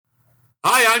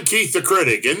Hi, I'm Keith the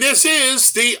Critic, and this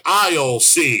is the Aisle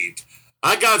Seat.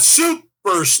 I got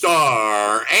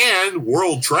superstar and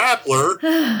world traveler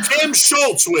Kim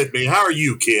Schultz with me. How are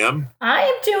you, Kim? I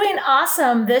am doing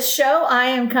awesome. This show, I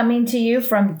am coming to you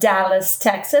from Dallas,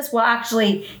 Texas. Well,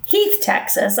 actually, Heath,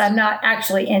 Texas. I'm not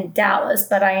actually in Dallas,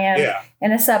 but I am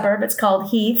in a suburb. It's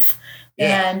called Heath,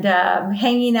 and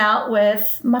hanging out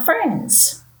with my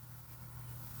friends.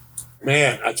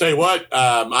 Man, I tell you what,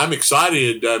 I'm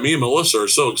excited. Me and Melissa are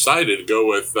so excited to go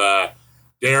with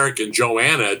Derek and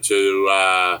Joanna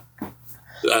to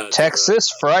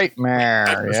Texas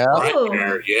Frightmare.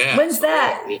 Frightmare. Yeah. When's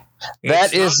that?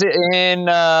 That is in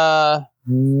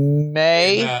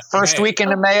May, first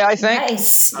weekend of May, I think.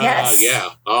 Nice. Yes. Yeah.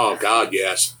 Oh, God,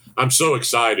 yes. I'm so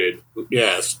excited.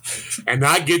 Yes. And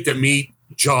I get to meet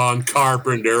John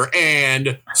Carpenter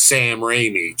and Sam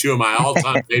Raimi, two of my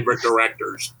all-time favorite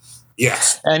directors.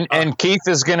 Yes. And Keith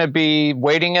is going to be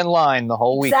waiting in line the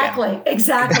whole weekend.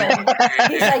 Exactly.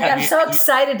 He's like, I'm so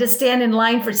excited to stand in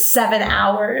line for 7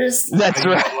 hours. That's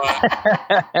right.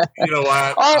 You know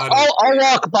what? I'll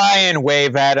walk by and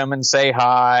wave at him and say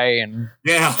hi. And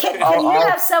Can you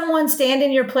have someone stand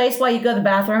in your place while you go to the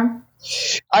bathroom?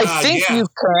 I think you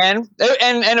can.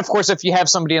 And of course, if you have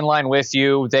somebody in line with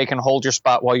you, they can hold your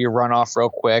spot while you run off real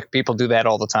quick. People do that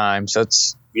all the time. So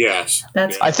it's... Yes.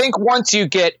 I think once you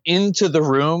get into the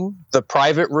room, the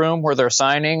private room where they're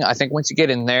signing, I think once you get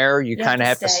in there, you kind of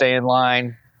have to stay in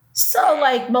line. So,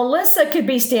 like, Melissa could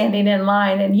be standing in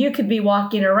line and you could be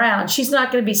walking around. She's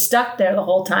not going to be stuck there the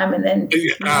whole time and then.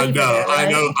 I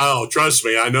know. Oh, trust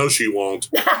me. I know she won't.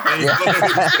 Trust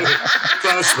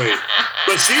me.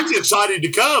 But she's excited to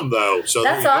come, though. So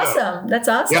that's awesome. That's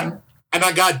awesome. Yeah. And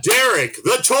I got Derek,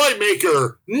 the toy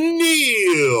maker,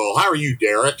 Neil. How are you,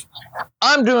 Derek?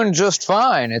 I'm doing just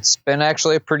fine. It's been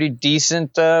actually a pretty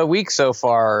decent week so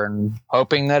far, and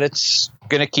hoping that it's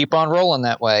going to keep on rolling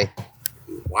that way.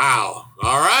 Wow.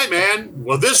 All right, man.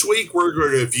 Well, this week we're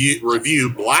going to review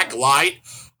Blacklight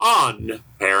on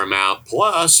Paramount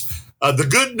Plus, The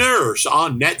Good Nurse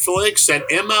on Netflix, and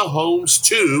Emma Holmes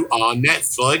 2 on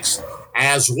Netflix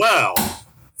as well.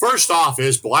 First off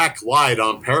is Blacklight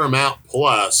on Paramount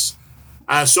Plus.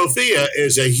 Sophia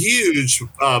is a huge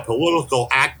political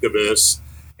activist,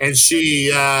 and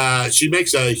she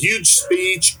makes a huge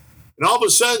speech, and all of a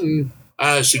sudden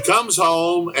she comes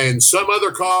home, and some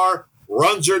other car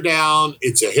runs her down.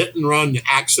 It's a hit-and-run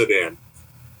accident.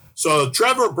 So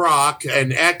Trevor Brock,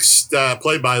 an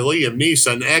played by Liam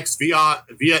Neeson,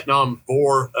 ex-Vietnam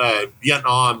War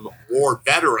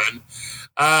veteran,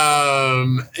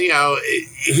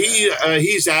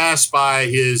 he's asked by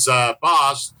his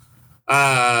boss,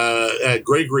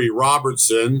 Gregory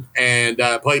Robertson, and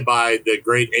played by the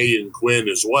great Aidan Quinn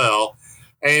as well.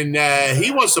 And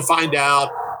he wants to find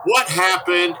out what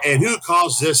happened and who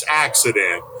caused this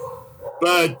accident.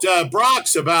 But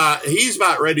Brock's about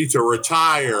ready to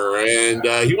retire, and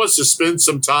he wants to spend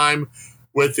some time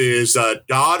with his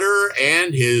daughter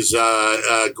and his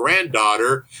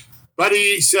granddaughter. But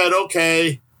he said,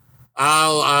 "Okay,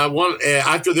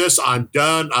 after this, I'm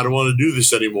done. I don't want to do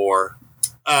this anymore."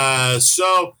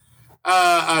 So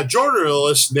a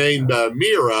journalist named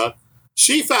Mira,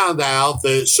 she found out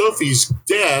that Sophie's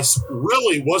death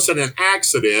really wasn't an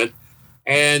accident,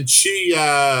 and she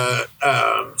got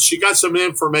some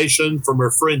information from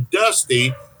her friend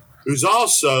Dusty, who's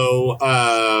also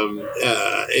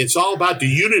it's all about the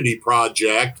Unity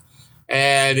Project.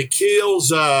 And it kills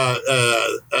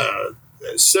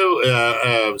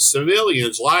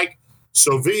civilians like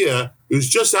Sophia, who's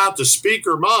just out to speak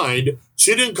her mind.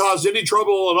 She didn't cause any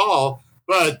trouble at all,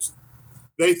 but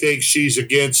they think she's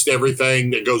against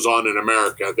everything that goes on in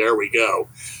America. There we go.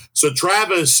 So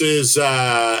Travis tells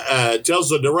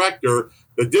the director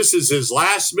that this is his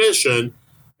last mission.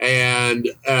 And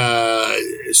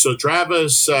so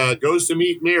Travis goes to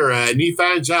meet Mira, and he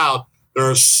finds out there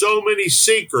are so many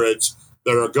secrets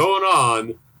that are going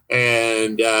on,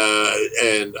 and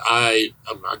I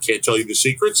can't tell you the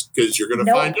secrets because you're going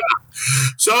to find out.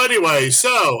 So anyway,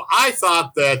 I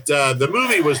thought that the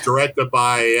movie was directed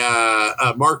by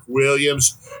Mark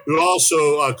Williams, who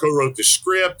also co-wrote the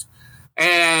script,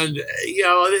 and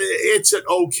it's an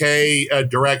okay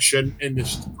direction, and the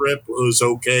script was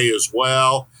okay as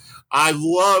well. I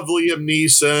love Liam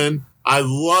Neeson. I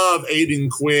love Aidan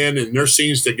Quinn, and their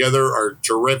scenes together are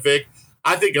terrific.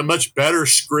 I think a much better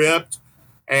script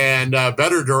and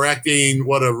better directing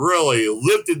would have really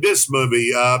lifted this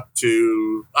movie up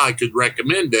to, I could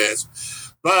recommend this.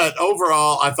 But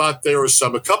overall, I thought there was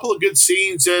a couple of good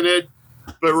scenes in it,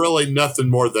 but really nothing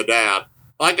more than that.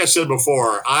 Like I said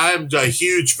before, I'm a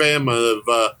huge fan of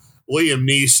Liam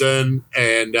Neeson,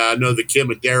 and I know that Kim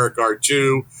and Derek are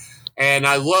too. And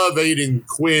I love Aidan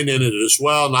Quinn in it as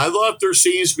well. And I loved their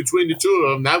scenes between the two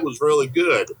of them. That was really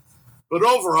good. But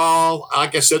overall,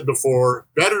 like I said before,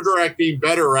 better directing,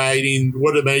 better writing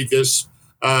would have made this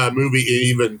movie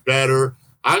even better.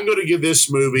 I'm going to give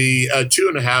this movie a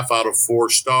 2.5 out of 4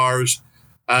 stars.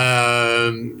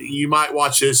 You might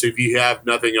watch this if you have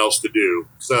nothing else to do.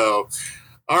 So,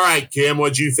 all right, Kim,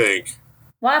 what'd you think?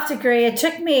 Well, I have to agree. It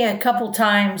took me a couple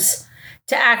times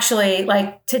to actually,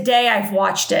 like, today I've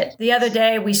watched it. The other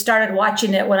day we started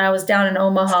watching it when I was down in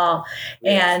Omaha,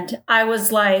 and I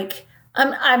was like,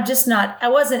 I'm just not, I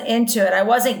wasn't into it. I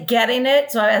wasn't getting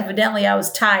it. So evidently I was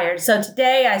tired. So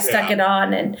today I stuck it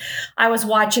on and I was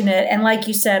watching it. And like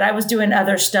you said, I was doing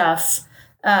other stuff,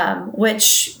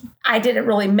 which I didn't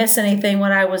really miss anything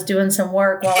when I was doing some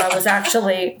work while I was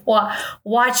actually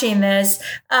watching this.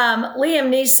 Liam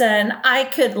Neeson, I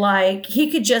could he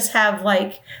could just have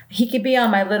he could be on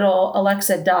my little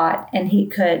Alexa Dot and he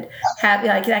could have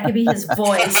that could be his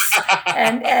voice.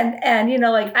 and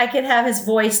I could have his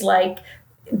voice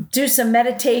do some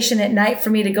meditation at night for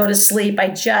me to go to sleep. I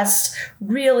just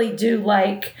really do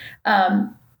like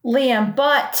Liam,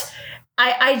 but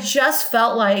I just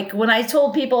felt like when I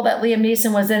told people that Liam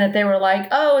Neeson was in it, they were like,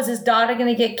 "Oh, is his daughter going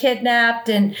to get kidnapped?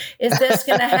 And is this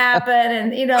going to happen?"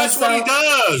 And that's what he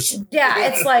does.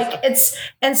 Yeah,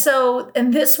 and so in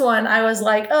this one, I was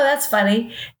like, "Oh, that's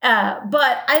funny,"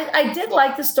 but I did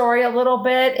like the story a little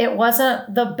bit. It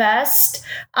wasn't the best.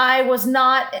 I was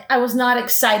not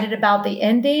excited about the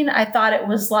ending. I thought it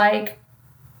was like,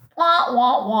 wah,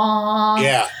 wah, wah.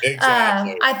 Yeah,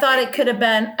 exactly. I thought it could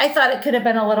have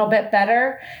been a little bit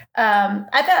better.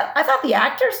 I thought the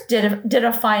actors did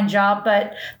a fine job,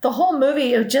 but the whole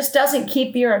movie, it just doesn't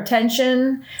keep your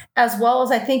attention as well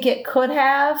as I think it could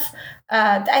have.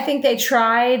 I think they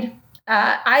tried.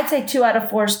 I'd say 2 out of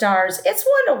 4 stars. It's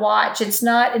one to watch. It's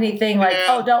not anything like,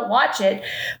 oh, don't watch it,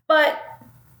 but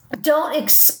don't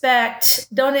expect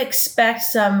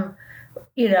some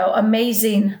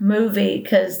amazing movie,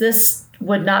 because this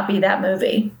would not be that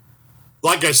movie.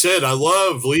 Like I said, I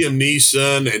love Liam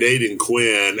Neeson and Aidan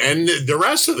Quinn, and the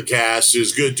rest of the cast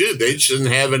is good too. They shouldn't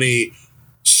have any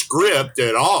script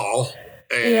at all.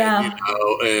 And,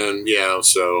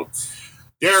 so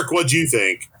Derek, what'd you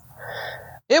think?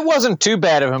 It wasn't too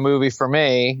bad of a movie for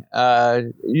me.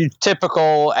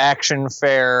 Typical action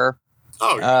fare.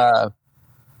 Oh, yeah.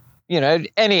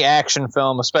 Any action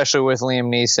film, especially with Liam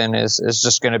Neeson, is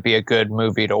just going to be a good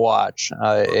movie to watch.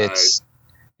 It's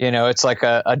like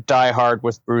a Die Hard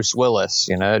with Bruce Willis.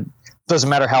 It doesn't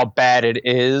matter how bad it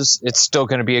is, it's still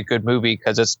going to be a good movie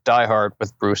because it's Die Hard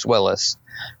with Bruce Willis.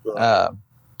 Right.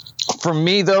 For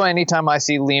me, though, anytime I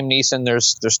see Liam Neeson,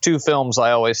 there's 2 films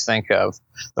I always think of.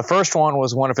 The first one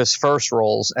was one of his first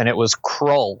roles, and it was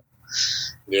Krull.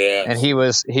 Yeah, and he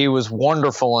was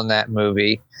wonderful in that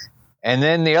movie. And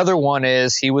then the other one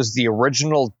is he was the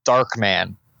original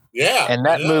Darkman. Yeah. And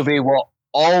that movie will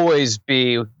always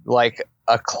be like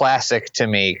a classic to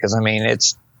me because,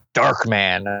 it's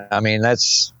Darkman.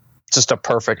 That's just a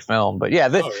perfect film. But,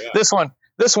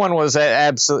 this one was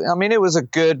absolutely – it was a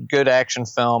good action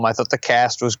film. I thought the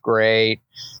cast was great.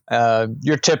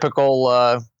 Your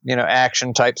typical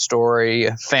action type story,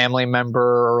 a family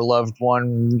member or loved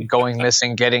one going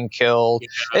missing, getting killed.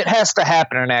 It has to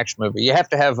happen in an action movie. You have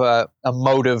to have a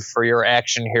motive for your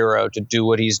action hero to do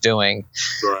what he's doing.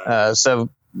 Right.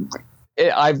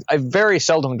 I very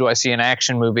seldom do I see an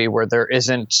action movie where there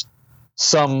isn't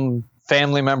some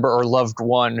family member or loved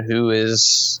one who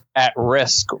is at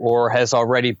risk or has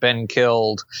already been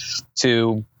killed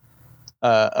to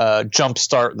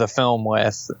jumpstart the film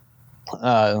with.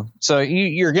 So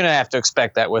you're going to have to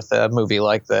expect that with a movie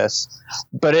like this,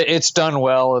 but it's done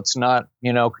well. It's not,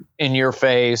 in your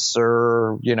face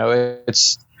or,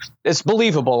 it's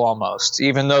believable almost,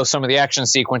 even though some of the action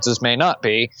sequences may not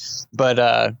be, but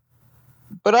I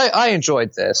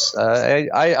enjoyed this.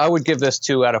 I would give this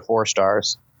 2 out of 4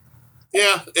 stars.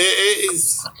 Yeah. It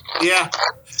is. Yeah.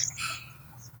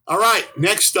 All right.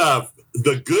 Next up,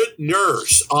 The Good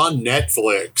Nurse on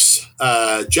Netflix.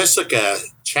 Jessica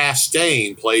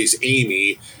Chastain plays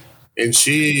Amy, and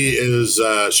she's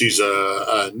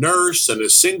a nurse and a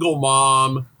single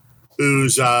mom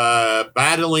who's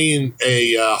battling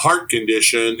a heart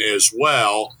condition as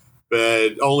well,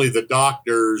 but only the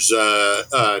doctors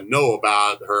know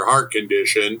about her heart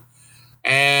condition.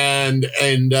 And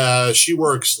she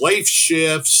works late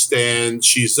shifts, and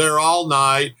she's there all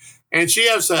night. And she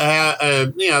has to have,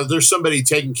 there's somebody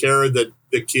taking care of the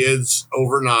kids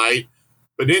overnight.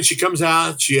 But then she comes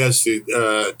out, she has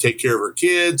to take care of her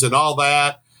kids and all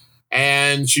that.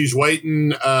 and she's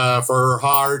waiting for her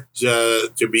heart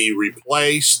to be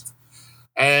replaced.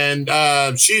 And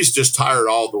she's just tired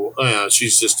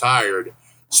she's just tired.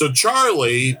 So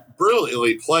Charlie,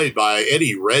 brilliantly played by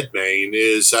Eddie Redmayne,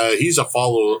 he's a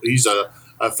fellow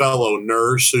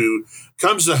nurse who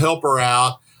comes to help her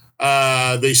out.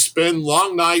 They spend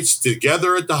long nights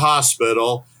together at the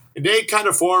hospital, and they kind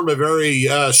of form a very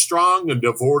strong and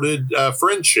devoted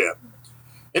friendship.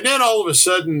 And then all of a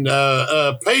sudden,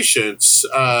 patients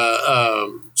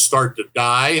start to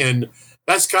die, and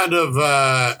that's kind of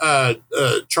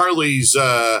Charlie's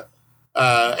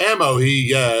ammo.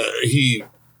 He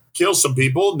kills some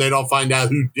people, and they don't find out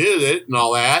who did it and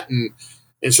all that, and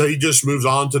so he just moves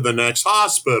on to the next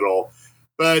hospital.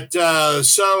 But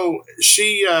so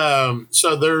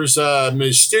there's a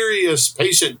mysterious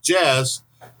patient Jess,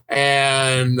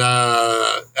 and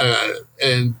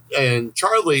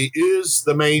Charlie is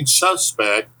the main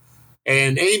suspect,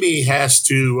 and Amy has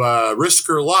to risk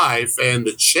her life and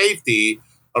the safety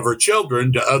of her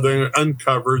children to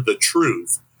uncover the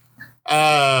truth.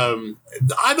 I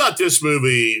thought this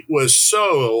movie was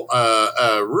so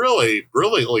really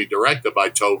brilliantly directed by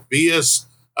Tobias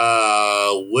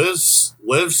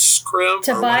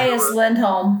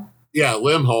Lindholm. Yeah,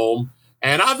 Lindholm.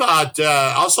 And I thought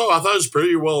it was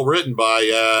pretty well written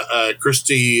by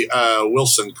Christy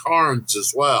Wilson Carnes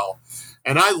as well.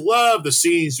 And I love the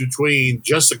scenes between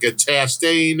Jessica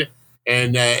Chastain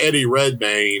and Eddie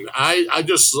Redmayne. I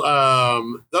just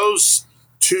those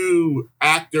two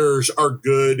actors are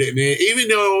good, and even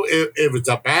though if it's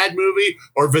a bad movie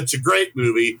or if it's a great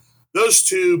movie, those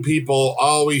two people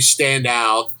always stand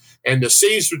out. And the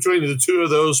scenes between the two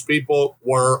of those people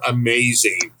were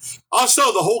amazing.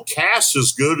 Also, the whole cast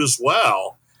is good as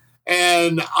well.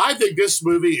 And I think this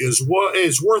movie is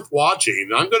worth watching.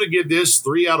 I'm going to give this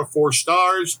 3 out of 4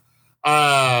 stars.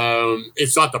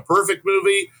 It's not the perfect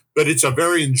movie, but it's a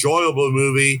very enjoyable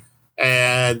movie.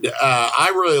 And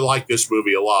I really like this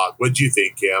movie a lot. What do you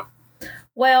think, Kim?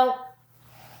 Well,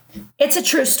 it's a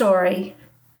true story.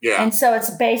 Yeah. And so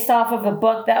it's based off of a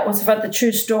book that was about the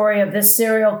true story of this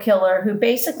serial killer who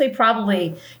basically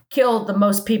probably killed the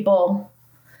most people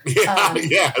ever.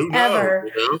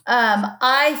 You know?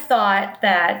 I thought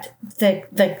that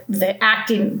the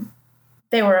acting,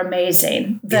 they were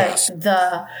amazing.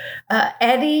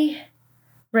 Eddie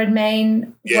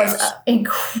Redmayne was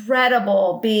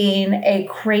incredible being a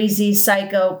crazy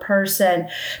psycho person,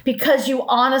 because you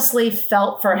honestly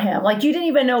felt for him. Like, you didn't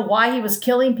even know why he was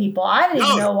killing people. I didn't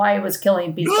even know why he was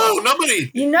killing people. No,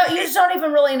 nobody. You just don't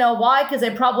even really know why, because they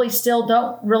probably still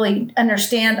don't really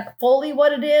understand fully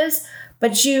what it is.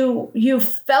 But you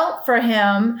felt for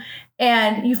him.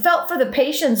 And you felt for the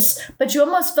patients, but you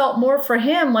almost felt more for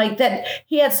him, like that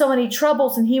he had so many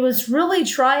troubles and he was really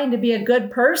trying to be a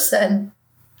good person.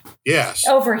 Yes.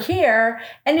 Over here.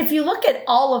 And if you look at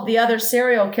all of the other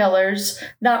serial killers,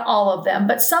 not all of them,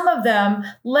 but some of them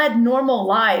led normal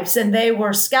lives, and they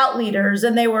were scout leaders,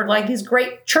 and they were like these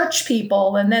great church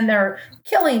people, and then they're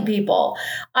killing people.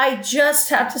 I just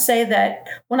have to say that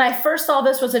when I first saw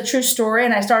this was a true story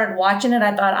and I started watching it,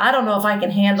 I thought, I don't know if I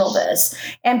can handle this.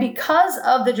 And because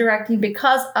of the directing,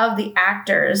 because of the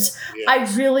actors, I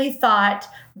really thought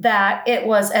that it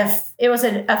was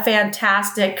a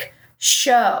fantastic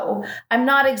show. I'm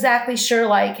not exactly sure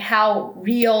like how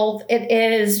real it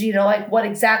is, like what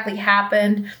exactly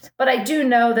happened, but I do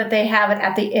know that they have it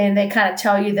at the end. They kind of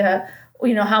tell you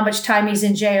how much time he's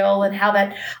in jail and how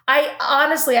that. I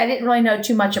didn't really know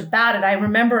too much about it. I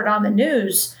remember it on the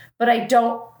news, but I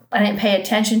didn't pay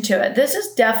attention to it. This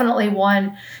is definitely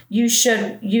one you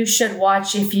should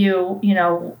watch if you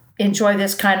enjoy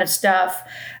this kind of stuff.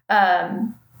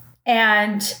 And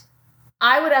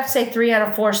I would have to say 3 out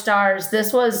of 4 stars.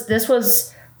 This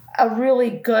was a really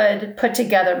good put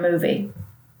together movie.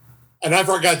 And I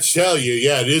forgot to tell you,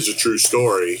 it is a true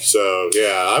story. So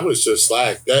I was just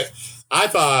like that. I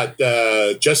thought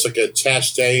Jessica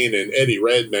Chastain and Eddie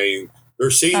Redmayne, their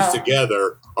scenes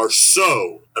together are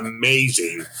so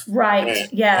amazing. Right.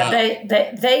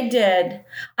 They did.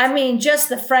 I mean, just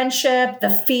the friendship, the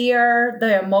fear,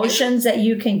 the emotions that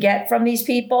you can get from these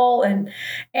people, and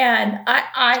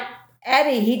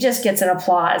Eddie, he just gets an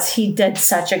applause. He did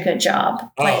such a good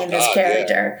job playing this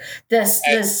character. Yeah.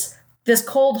 This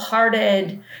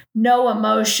cold-hearted, no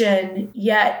emotion,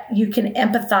 yet you can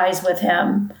empathize with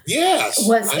him. Yes.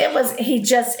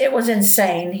 It was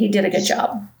insane. He did a good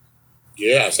job.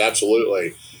 Yes,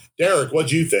 absolutely. Derek,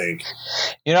 what'd you think?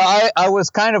 I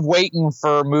was kind of waiting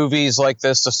for movies like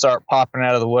this to start popping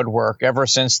out of the woodwork ever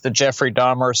since the Jeffrey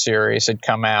Dahmer series had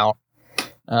come out.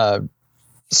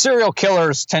 serial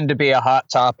killers tend to be a hot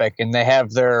topic, and they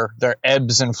have their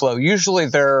ebbs and flow. Usually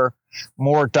they're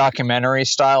more documentary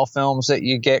style films that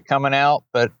you get coming out,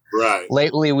 but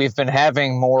lately we've been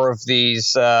having more of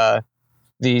these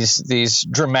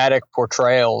dramatic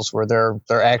portrayals where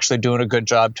they're actually doing a good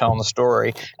job telling the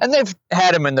story. And they've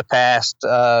had them in the past,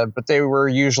 but they were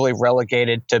usually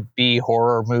relegated to B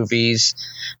horror movies.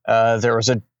 There was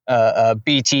a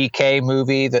BTK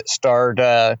movie that starred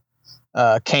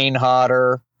Kane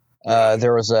Hodder.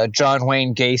 There was a John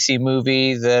Wayne Gacy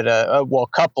movie that, a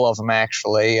couple of them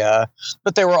actually,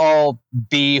 but they were all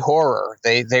B horror.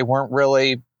 They weren't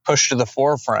really pushed to the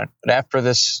forefront. But after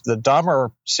the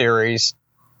Dahmer series,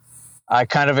 I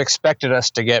kind of expected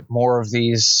us to get more of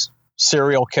these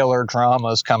serial killer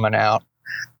dramas coming out.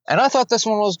 And I thought this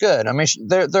one was good. I mean,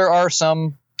 there are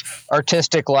some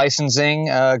artistic licensing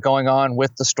going on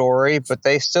with the story, but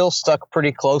they still stuck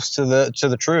pretty close to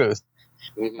the truth.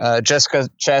 Mm-hmm. Jessica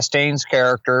Chastain's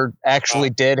character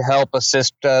actually did help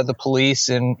assist the police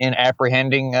in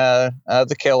apprehending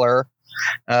the killer.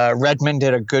 Redmond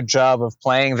did a good job of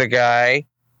playing the guy.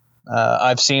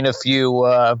 I've seen a few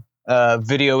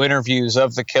video interviews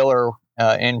of the killer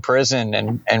in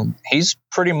prison, and he's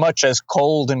pretty much as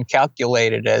cold and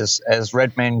calculated as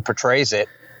Redmond portrays it.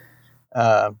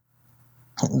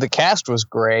 The cast was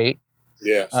great.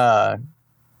 Yes.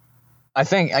 I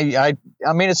think I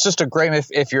mean, it's just a great,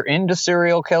 if you're into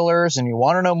serial killers and you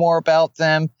want to know more about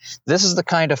them, this is the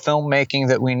kind of filmmaking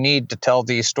that we need to tell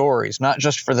these stories, not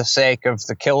just for the sake of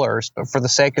the killers, but for the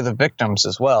sake of the victims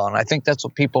as well. And I think that's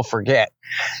what people forget,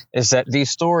 is that these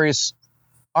stories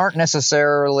aren't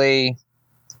necessarily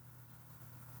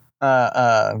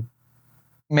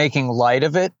making light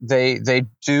of it. They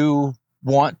do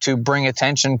want to bring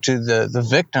attention to the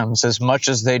victims as much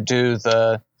as they do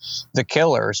the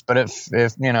killers. But if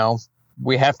you know,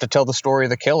 we have to tell the story of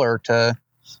the killer to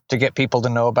get people to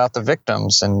know about the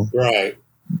victims. And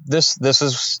this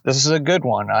is a good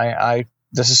one.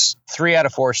 This is 3 out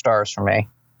of 4 stars for me.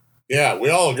 Yeah, we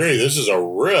all agree this is a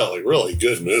really, really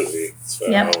good movie. So,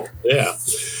 yeah.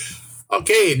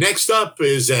 Okay, next up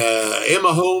is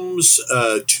Emma Holmes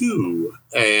 2,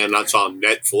 and that's on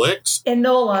Netflix.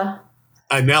 Enola,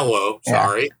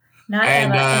 sorry. Not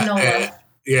Emma, Enola.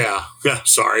 Yeah,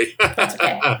 sorry. That's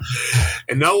okay.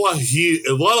 Enola,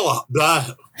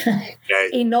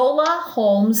 Enola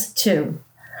Holmes 2.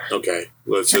 Okay,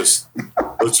 let's just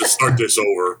start this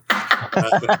over.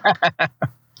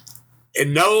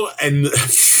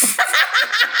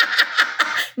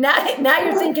 Now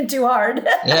you're thinking too hard.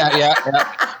 Yeah.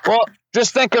 Well,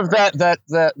 just think of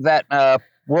that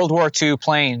World War II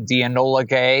plane, the Enola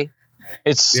Gay.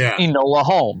 It's Enola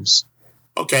Holmes.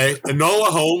 Okay, Enola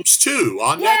Holmes 2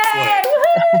 on Netflix.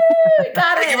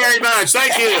 Got it. Thank you very much.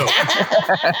 Thank you.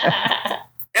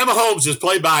 Emma Holmes is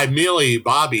played by Millie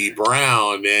Bobby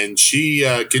Brown, and she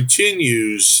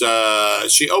continues.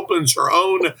 She opens her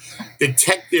own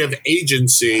detective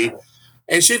agency,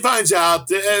 and she finds out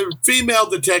that female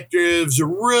detectives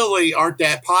really aren't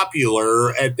that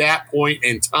popular at that point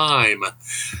in time.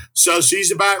 So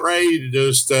she's about ready to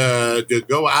just to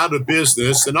go out of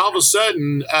business, and all of a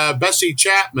sudden, Bessie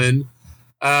Chapman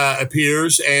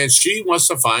appears, and she wants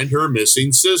to find her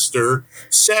missing sister,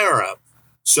 Sarah.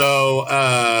 So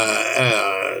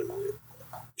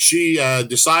she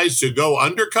decides to go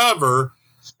undercover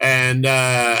and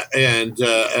to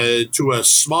a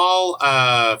small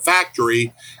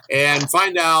factory and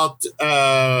find out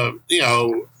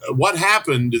what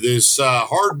happened to this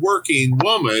hardworking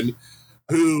woman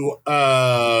who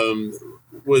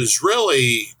was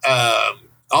really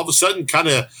all of a sudden kind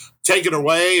of taken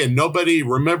away, and nobody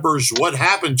remembers what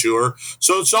happened to her.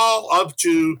 So it's all up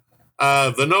to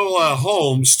Enola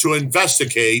Holmes to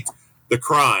investigate the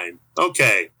crime.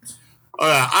 Okay.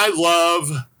 I love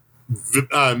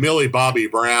Millie Bobby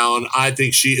Brown. I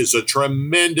think she is a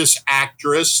tremendous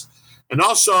actress. And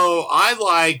also, I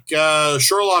like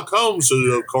Sherlock Holmes,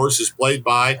 who, of course, is played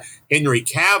by Henry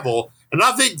Cavill. And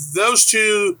I think those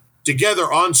two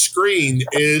together on screen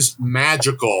is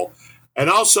magical. And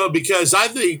also because I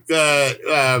think that,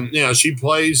 she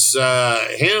plays,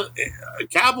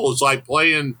 Cavill is like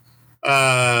playing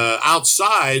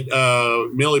outside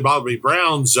Millie Bobby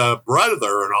Brown's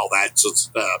brother and all that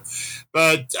stuff.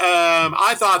 But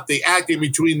I thought the acting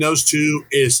between those two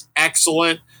is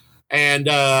excellent. And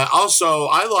also,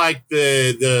 I like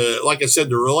the like I said,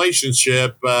 the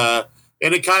relationship, and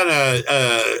it kind of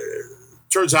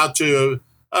turns out to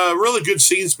really good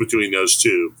scenes between those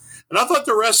two. And I thought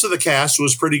the rest of the cast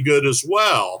was pretty good as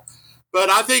well. But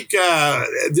I think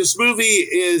this movie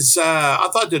is, I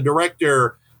thought the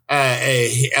director,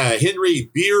 Henry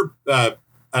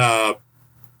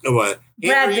what?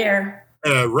 Redbeard.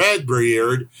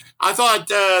 I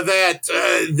thought I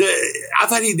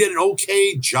thought he did an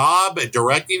okay job at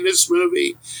directing this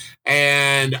movie,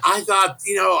 and I thought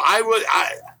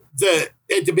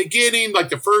at the beginning, like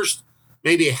the first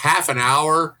maybe half an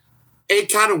hour,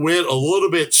 it kind of went a little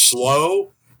bit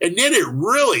slow, and then it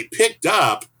really picked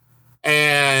up,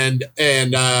 and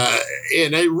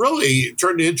it really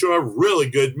turned into a really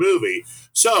good movie.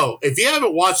 So if you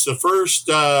haven't watched the first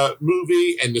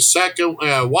movie and the second,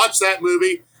 watch that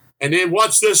movie and then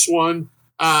watch this one.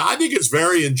 I think it's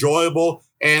very enjoyable,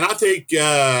 and I think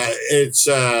it's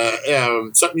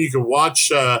something you can watch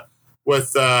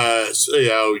with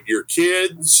your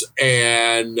kids,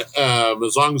 and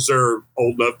as long as they're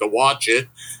old enough to watch it.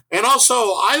 And also,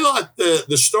 I thought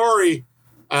the story,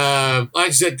 like I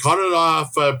said, caught it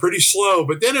off pretty slow,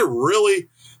 but then it really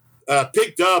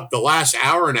picked up the last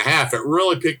hour and a half. It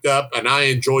really picked up, and I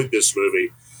enjoyed this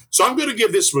movie. So I'm going to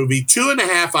give this movie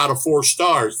 2.5 out of 4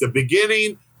 stars. The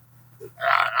beginning,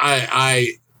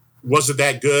 I wasn't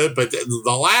that good, but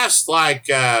the last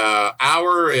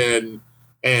hour and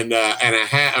a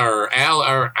half, or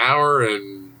hour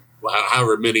and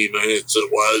however many minutes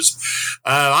it was,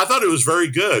 I thought it was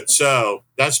very good. So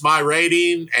that's my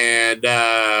rating. And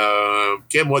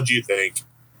Kim, what do you think?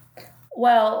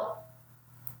 Well,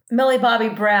 Millie Bobby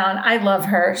Brown, I love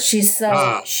her. She's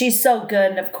so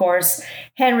good. And of course,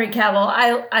 Henry Cavill,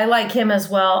 I like him as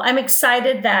well. I'm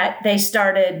excited that they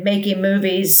started making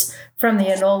movies from the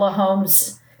Enola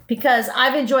Holmes, because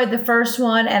I've enjoyed the first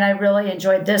one and I really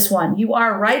enjoyed this one. You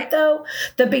are right though.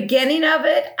 The beginning of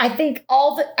it, I think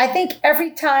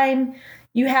every time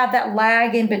you have that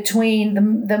lag in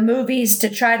between the movies to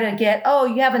try to get,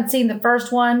 you haven't seen the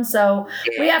first one, so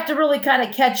we have to really kind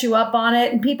of catch you up on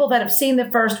it. And people that have seen the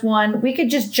first one, we could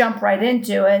just jump right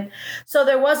into it. So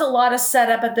there was a lot of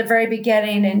setup at the very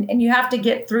beginning, and you have to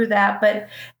get through that. But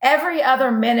every other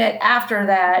minute after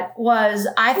that was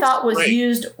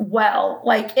used well.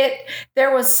 Like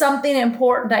there was something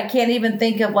important. I can't even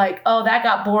think of that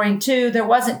got boring too. There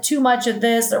wasn't too much of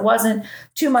this. There wasn't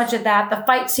too much of that. The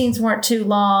fight scenes weren't too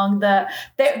long.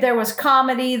 There was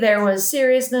comedy, there was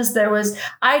seriousness,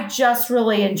 I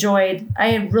really enjoyed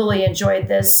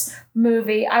this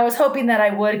movie. I was hoping that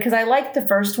I would, because I liked the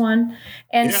first one.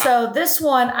 And so this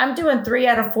one, I'm doing 3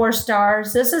 out of 4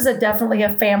 stars. This is definitely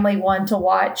a family one to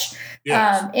watch.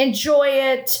 Yes. Enjoy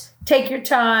it. Take your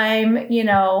time,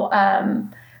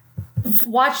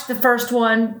 watch the first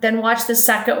one, then watch the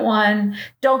second one.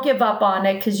 Don't give up on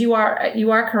it, because you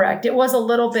are correct. It was a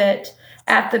little bit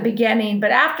at the beginning,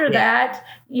 but after that,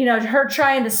 her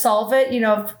trying to solve it,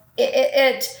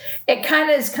 it kind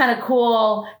of is kind of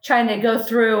cool trying to go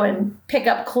through and pick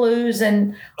up clues,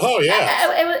 and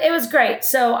it was great.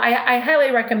 So I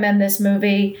highly recommend this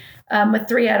movie with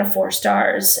 3 out of 4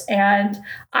 stars. And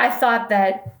I thought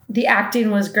that the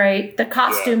acting was great. The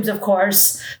costumes, of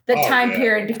course, the time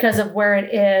period, because of where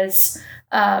it is,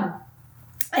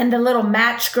 and the little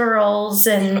match girls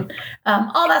and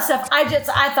all that stuff. I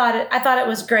thought it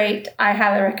was great. I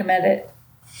highly recommend it.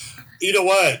 You know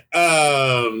what?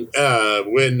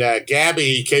 When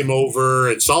Gabby came over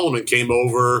and Solomon came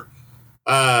over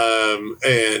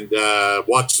and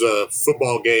watched the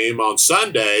football game on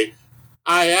Sunday,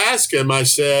 I asked him, I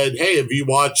said, hey, have you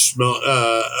watched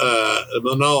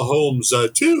Enola Holmes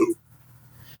 2?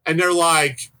 And they're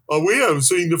like, oh, we haven't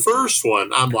seen the first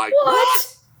one. I'm like,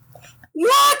 what? They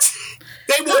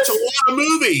watch a lot of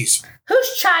movies.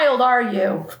 Whose child are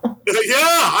you? Yeah,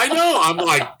 I know. I'm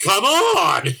like, come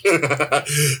on.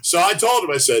 So I told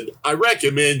him, I said, I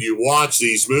recommend you watch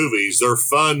these movies. They're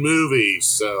fun movies.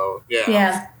 So, yeah.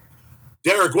 Yeah.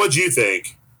 Derek, what'd you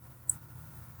think?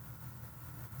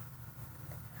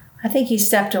 I think he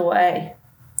stepped away.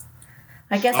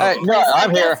 I guess. No,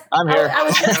 I'm here.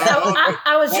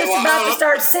 I was just about to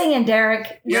start singing,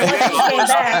 Derek. You're lucky you came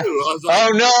back.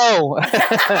 Oh no!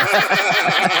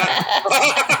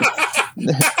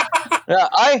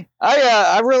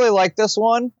 I really like this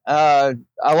one. I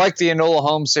like the Enola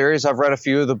Holmes series. I've read a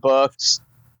few of the books.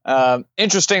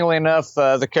 Interestingly enough,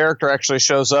 the character actually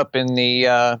shows up in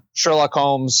the Sherlock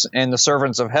Holmes and the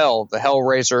Servants of Hell, the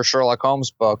Hellraiser Sherlock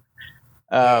Holmes book.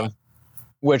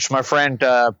 Which my friend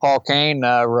Paul Kane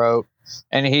wrote,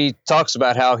 and he talks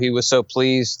about how he was so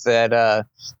pleased that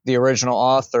the original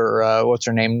author, what's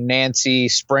her name, Nancy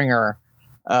Springer,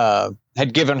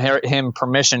 had given him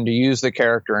permission to use the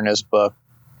character in his book.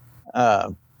 I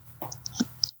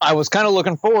was kind of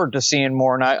looking forward to seeing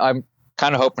more, and I'm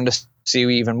kind of hoping to see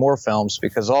even more films,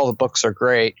 because all the books are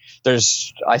great.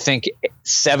 There's, I think,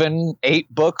 7-8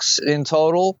 books in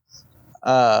total.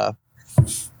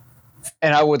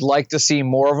 and I would like to see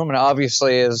more of them. And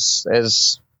obviously, as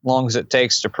long as it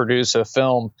takes to produce a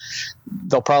film,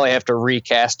 they'll probably have to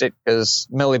recast it because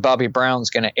Millie Bobby Brown's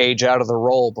going to age out of the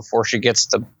role before she gets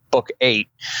to book 8.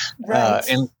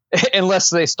 Right.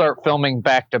 Unless they start filming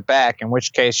back to back, in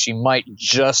which case she might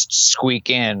just squeak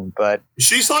in. But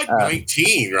she's like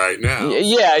 19 right now.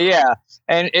 Yeah.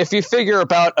 And if you figure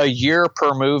about a year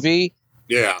per movie,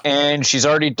 and she's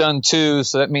already done 2,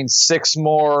 so that means 6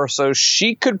 more. So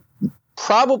she could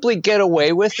probably get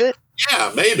away with it.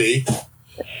 Yeah, maybe.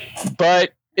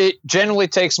 But it generally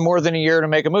takes more than a year to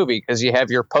make a movie because you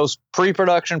have your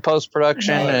pre-production,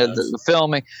 post-production, the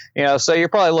filming. So you're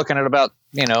probably looking at about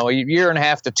a year and a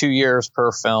half to 2 years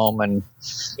per film, and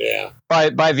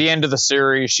by the end of the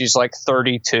series, she's like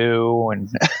 32. And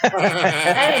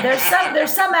hey,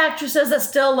 there's some actresses that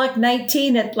still look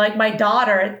 19 at like my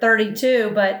daughter at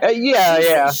 32, but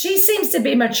she seems to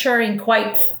be maturing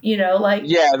quite,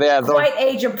 quite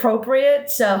age appropriate.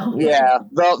 So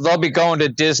they'll be going to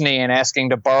Disney and asking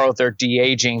to borrow their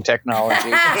de-aging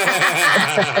technology.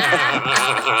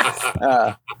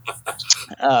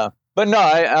 But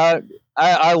no,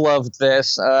 I loved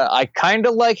this. I kind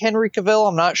of like Henry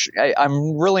Cavill.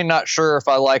 I'm really not sure if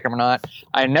I like him or not.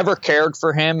 I never cared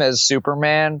for him as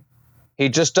Superman. He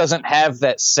just doesn't have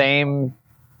that same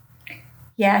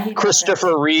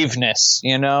Christopher Reeve-ness,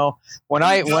 When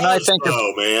I think of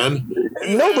man,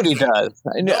 nobody does.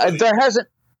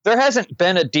 There hasn't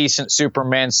been a decent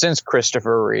Superman since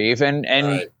Christopher Reeve, and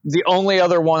the only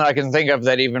other one I can think of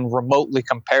that even remotely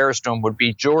compares to him would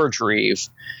be George Reeve,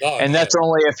 and that's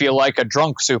only if you like a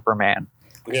drunk Superman.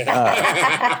 And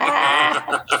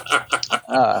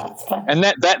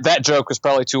that joke was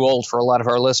probably too old for a lot of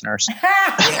our listeners. Me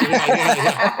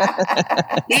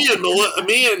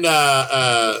and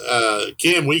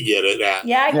Kim, we get it.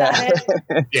 Yeah, I got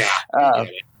it.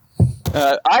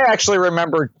 I actually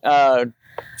remember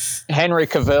Henry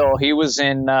Cavill. He was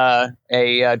in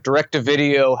a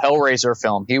direct-to-video Hellraiser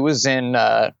film. He was in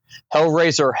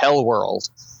Hellraiser Hellworld.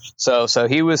 So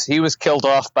he was killed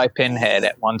off by Pinhead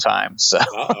at one time. So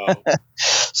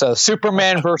so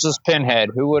Superman versus Pinhead.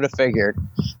 Who would have figured?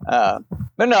 But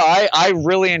no, I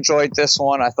really enjoyed this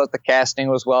one. I thought the casting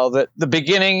was well. The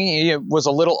beginning was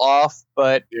a little off,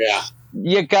 but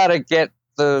you got to get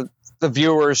the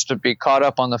viewers to be caught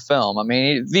up on the film. I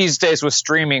mean, these days with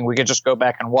streaming, we could just go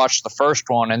back and watch the first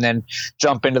one and then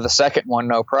jump into the second one,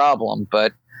 no problem.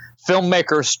 But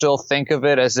filmmakers still think of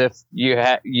it as if you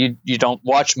don't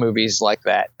watch movies like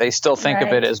that. They still think of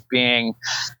it as being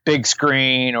big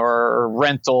screen or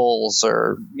rentals,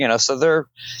 or so they're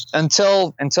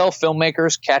until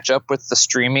filmmakers catch up with the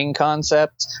streaming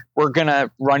concept, we're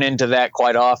gonna run into that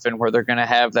quite often, where they're gonna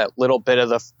have that little bit of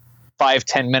the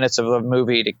 5-10 minutes of a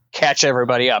movie to catch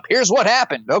everybody up. Here's what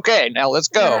happened. Okay, now let's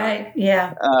go. Right.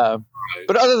 Yeah.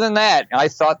 But other than that, I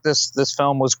thought this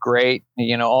film was great.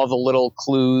 All the little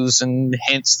clues and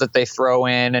hints that they throw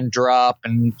in and drop,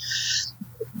 and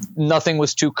nothing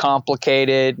was too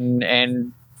complicated,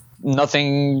 and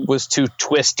nothing was too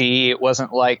twisty. It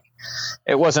wasn't like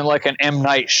an M.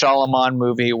 Night Shyamalan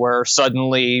movie where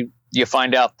suddenly you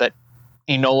find out that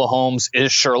Enola Holmes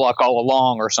is Sherlock all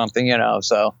along or something,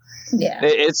 So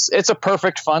it's a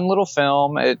perfect, fun little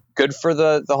film. Good for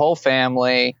the whole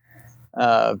family.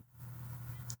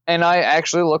 And I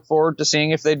actually look forward to seeing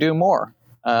if they do more.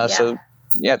 So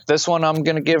this one I'm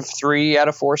going to give 3 out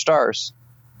of 4 stars.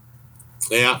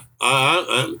 Yeah,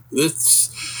 it's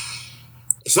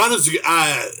not as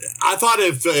I thought.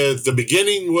 If the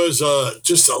beginning was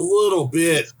just a little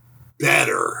bit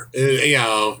better,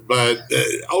 but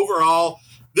overall,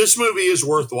 this movie is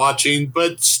worth watching.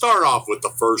 But start off with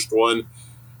the first one.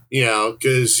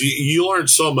 Because you learn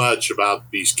so much about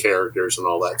these characters and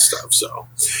all that stuff. So,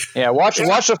 watch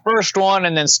the first one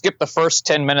and then skip the first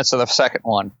 10 minutes of the second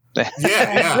one.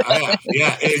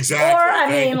 yeah,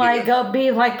 exactly. Or go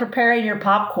be preparing your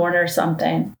popcorn or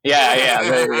something. Yeah,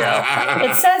 there you go.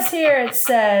 It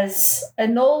says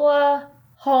Enola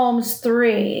Holmes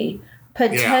 3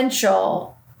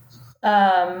 potential,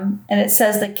 and it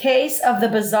says the case of the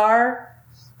bizarre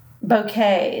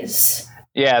bouquets.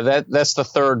 Yeah, that's the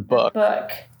third book.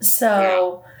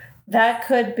 So that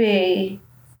could be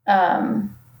a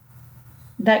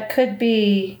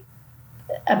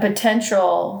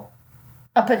potential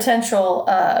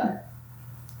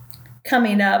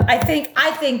coming up. I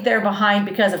think they're behind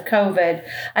because of COVID.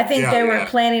 I think they were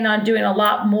planning on doing a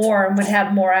lot more and would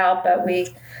have more out, but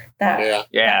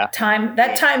that time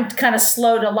kind of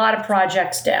slowed a lot of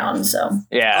projects down. So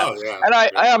and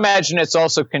I imagine it's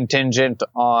also contingent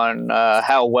on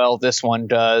how well this one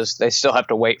does. They still have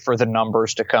to wait for the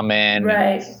numbers to come in.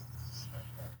 Right.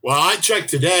 Well, I checked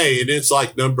today, and it's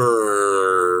like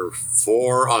number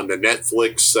 4 on the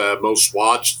Netflix most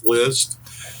watched list.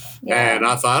 Yeah. And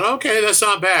I thought, okay, that's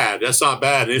not bad. That's not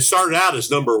bad. And it started out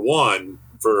as number 1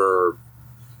 for,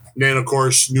 and then, of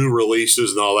course, new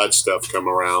releases and all that stuff come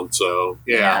around. So,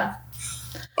 yeah.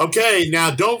 Okay,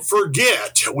 now don't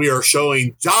forget, we are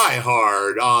showing Die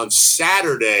Hard on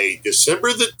Saturday,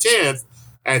 December the 10th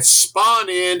at Spawn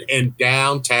Inn in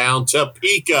downtown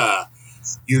Topeka.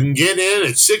 You can get in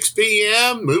at 6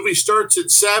 p.m. Movie starts at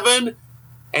 7.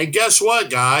 And guess what,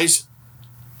 guys?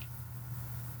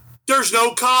 There's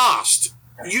no cost.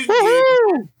 You can get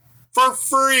it for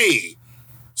free.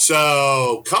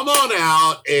 So come on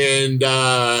out and,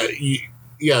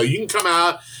 you can come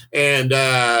out and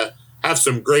have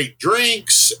some great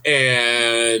drinks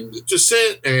and just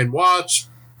sit and watch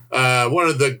one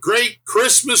of the great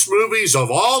Christmas movies of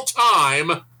all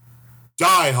time,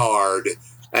 Die Hard.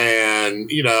 And,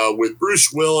 with Bruce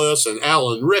Willis and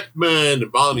Alan Rickman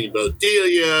and Bonnie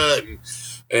Bedelia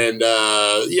and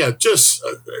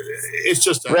it's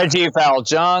just Reggie Val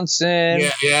Johnson.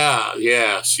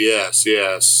 Yes.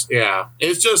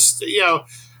 It's just,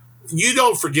 you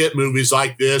don't forget movies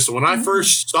like this. When I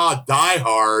first saw Die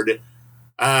Hard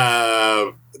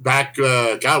back,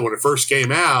 when it first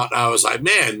came out, I was like,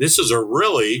 man, this is a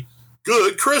really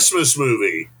good Christmas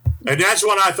movie. And that's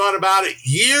what I thought about it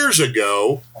years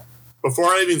ago before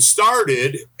I even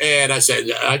started. And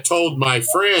I told my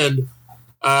friend,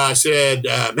 I said,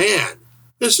 man,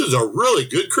 this is a really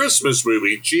good Christmas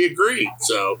movie. And she agreed.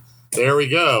 So there we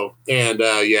go. And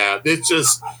it's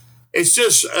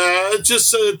just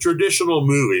a traditional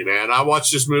movie, man. I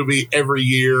watch this movie every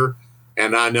year,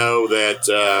 and I know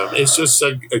that it's just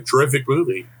a terrific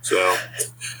movie. So,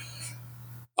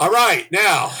 all right,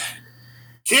 now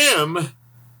Kim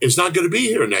is not going to be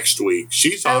here next week.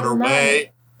 She's on her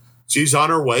way. She's on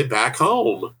her way back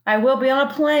home. I will be on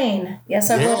a plane. Yes,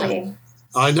 I will be.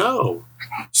 I know.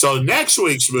 So next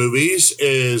week's movies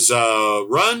is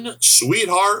Run,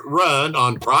 Sweetheart, Run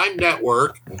on Prime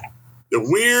Network. The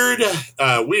Weird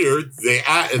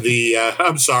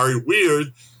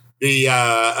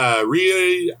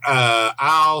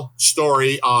Al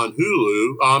story on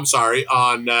Hulu.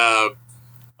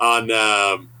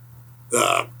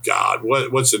 God,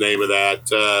 what's the name of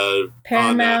that?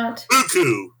 Paramount.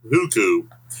 Huku.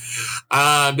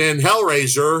 Then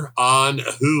Hellraiser on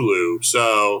Hulu.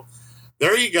 So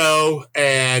there you go.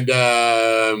 And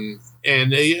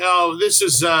this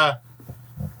is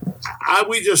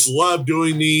we just love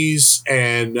doing these,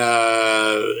 and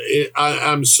I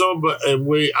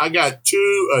got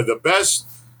 2 of the best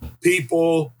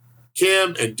people,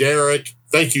 Kim and Derek.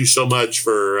 Thank you so much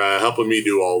for helping me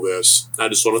do all this. I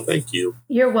just want to thank you.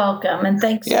 You're welcome, and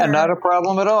thanks. Yeah, not a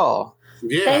problem at all.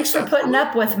 Yeah, thanks for putting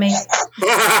up with me.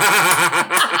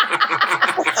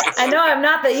 I know I'm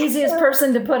not the easiest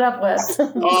person to put up with.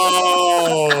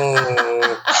 Oh,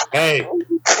 hey,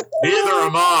 neither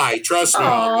am I. Trust me.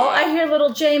 Oh, I hear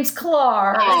little James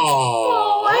Clark.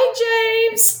 Oh, hi,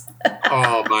 James.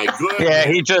 Oh my goodness. Yeah,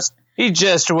 he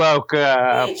just woke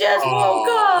up. He just woke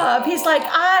up. He's like,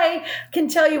 I can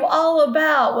tell you all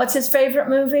about what's his favorite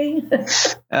movie?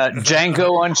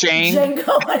 Django Unchained.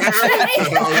 Django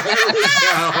Unchained.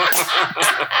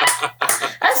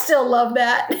 I still love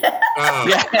that.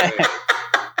 Yeah.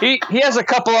 He has a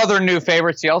couple other new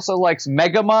favorites. He also likes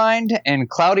Megamind and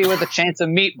Cloudy with a Chance of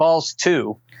Meatballs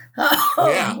 2. Oh.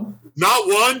 Yeah. Not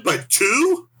 1, but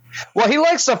 2? Well, he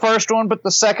likes the first one, but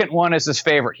the second one is his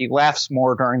favorite. He laughs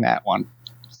more during that one.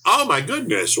 Oh, my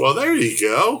goodness. Well, there you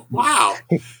go. Wow.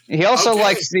 He also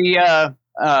likes the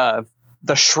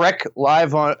Shrek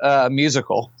live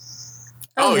musical.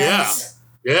 Oh, nice.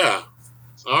 Yeah.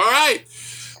 All right.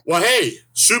 Well, hey,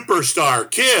 superstar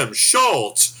Kim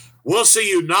Schultz. We'll see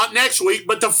you not next week,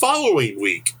 but the following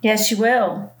week. Yes, you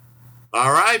will.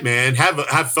 All right, man.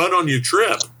 Have fun on your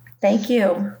trip. Thank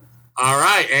you. All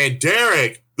right. And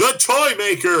Derek, the toy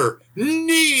maker,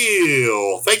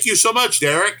 Neil. Thank you so much,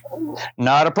 Derek.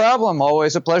 Not a problem.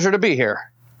 Always a pleasure to be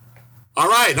here. All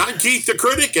right. I'm Keith the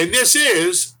Critic, and this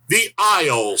is The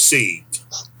Aisle Seat.